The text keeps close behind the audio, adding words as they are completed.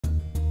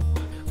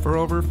For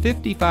over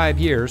 55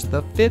 years,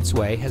 the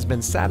Fitzway has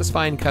been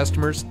satisfying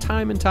customers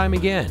time and time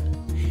again.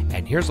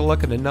 And here's a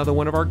look at another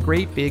one of our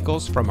great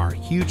vehicles from our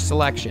huge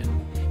selection.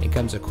 It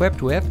comes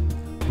equipped with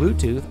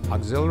Bluetooth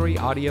auxiliary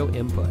audio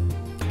input,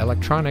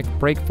 electronic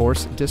brake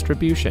force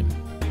distribution,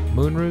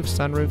 moonroof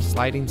sunroof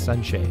sliding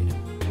sunshade,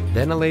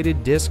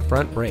 ventilated disc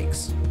front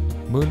brakes,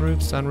 moonroof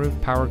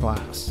sunroof power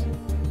glass,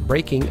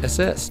 braking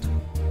assist,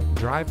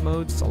 drive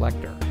mode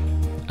selector,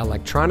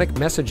 electronic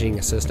messaging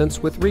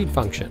assistance with read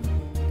function,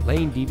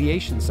 lane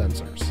deviation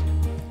sensors,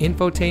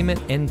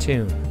 infotainment and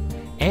tune,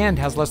 and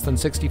has less than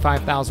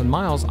 65,000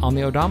 miles on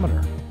the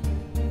odometer.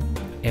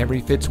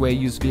 Every Fitzway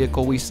used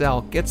vehicle we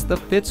sell gets the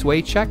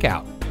Fitzway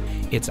checkout.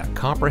 It's a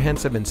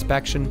comprehensive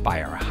inspection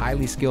by our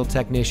highly skilled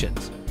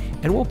technicians,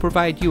 and we'll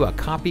provide you a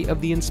copy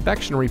of the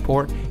inspection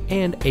report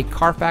and a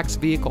Carfax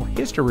vehicle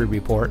history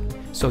report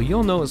so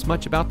you'll know as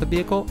much about the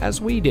vehicle as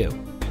we do.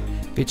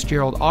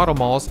 Fitzgerald Auto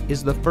Malls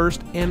is the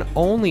first and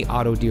only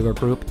auto dealer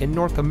group in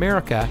North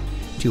America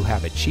to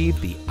have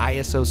achieved the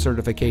ISO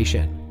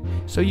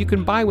certification, so you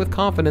can buy with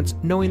confidence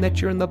knowing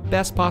that you're in the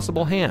best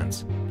possible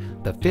hands.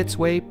 The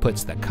Fitzway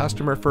puts the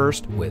customer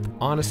first with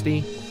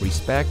honesty,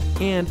 respect,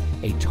 and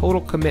a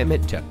total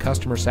commitment to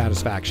customer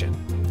satisfaction.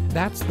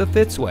 That's the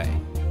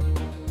Fitzway.